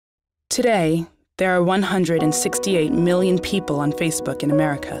Today, there are 168 million people on Facebook in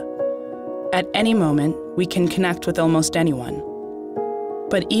America. At any moment, we can connect with almost anyone.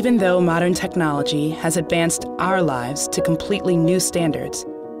 But even though modern technology has advanced our lives to completely new standards,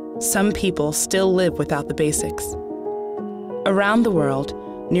 some people still live without the basics. Around the world,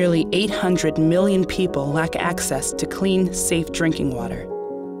 nearly 800 million people lack access to clean, safe drinking water.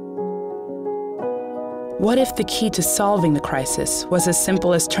 What if the key to solving the crisis was as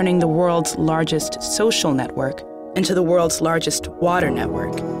simple as turning the world's largest social network into the world's largest water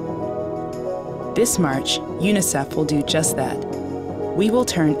network? This March, UNICEF will do just that. We will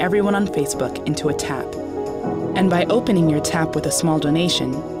turn everyone on Facebook into a tap. And by opening your tap with a small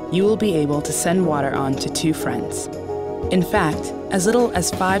donation, you will be able to send water on to 2 friends. In fact, as little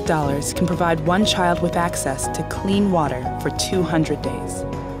as $5 can provide one child with access to clean water for 200 days.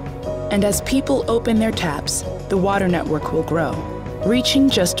 And as people open their taps, the water network will grow. Reaching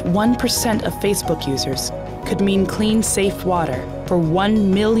just 1% of Facebook users could mean clean, safe water for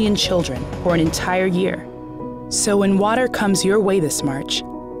 1 million children for an entire year. So when water comes your way this March,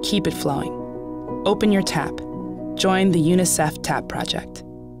 keep it flowing. Open your tap. Join the UNICEF Tap Project.